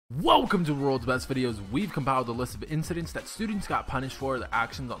Welcome to World's Best Videos. We've compiled a list of incidents that students got punished for their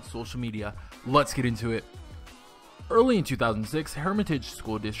actions on social media. Let's get into it. Early in 2006, Hermitage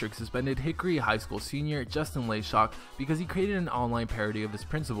School District suspended Hickory High School senior Justin Layshock because he created an online parody of his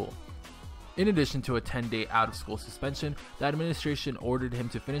principal. In addition to a 10-day out-of-school suspension, the administration ordered him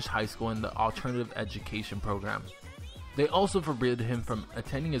to finish high school in the alternative education program. They also forbid him from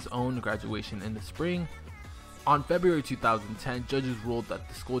attending his own graduation in the spring. On February 2010, judges ruled that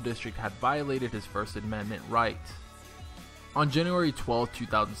the school district had violated his First Amendment rights. On January 12,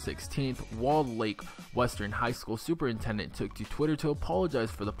 2016, Walled Lake Western High School superintendent took to Twitter to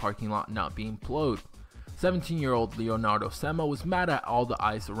apologize for the parking lot not being plowed. 17-year-old Leonardo Sema was mad at all the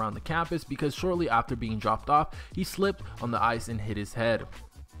ice around the campus because shortly after being dropped off, he slipped on the ice and hit his head.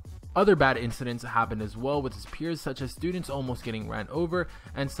 Other bad incidents happened as well with his peers, such as students almost getting ran over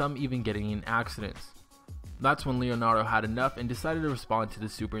and some even getting in accidents. That's when Leonardo had enough and decided to respond to the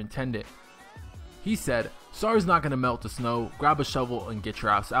superintendent. He said, "Sorry's not gonna melt the snow, grab a shovel and get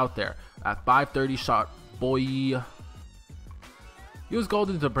your ass out there. At 5:30 shot, boy." He was called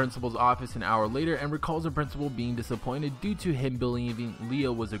into the principal's office an hour later and recalls the principal being disappointed due to him believing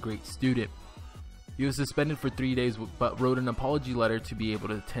Leo was a great student. He was suspended for 3 days but wrote an apology letter to be able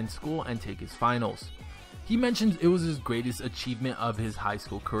to attend school and take his finals. He mentions it was his greatest achievement of his high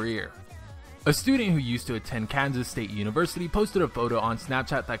school career. A student who used to attend Kansas State University posted a photo on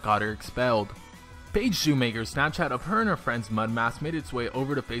Snapchat that got her expelled. Paige Shoemaker's Snapchat of her and her friend's mud mask made its way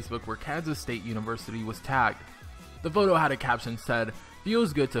over to Facebook, where Kansas State University was tagged. The photo had a caption said,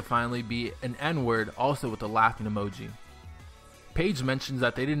 "Feels good to finally be an N-word," also with a laughing emoji. Paige mentions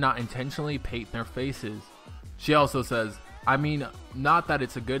that they did not intentionally paint their faces. She also says, "I mean, not that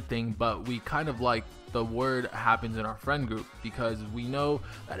it's a good thing, but we kind of like the word happens in our friend group because we know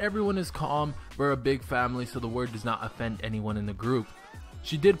that everyone is calm, we're a big family, so the word does not offend anyone in the group."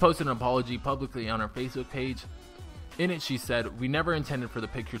 She did post an apology publicly on her Facebook page. In it she said, "We never intended for the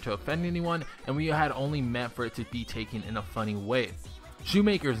picture to offend anyone, and we had only meant for it to be taken in a funny way."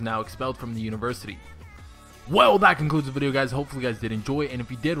 Shoemaker is now expelled from the university. Well, that concludes the video, guys. Hopefully you guys did enjoy, and if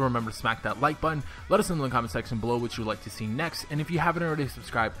you did, remember to smack that like button. Let us know in the comment section below what you'd like to see next, and if you haven't already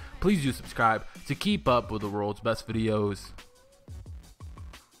subscribed, please do subscribe to keep up with the world's best videos.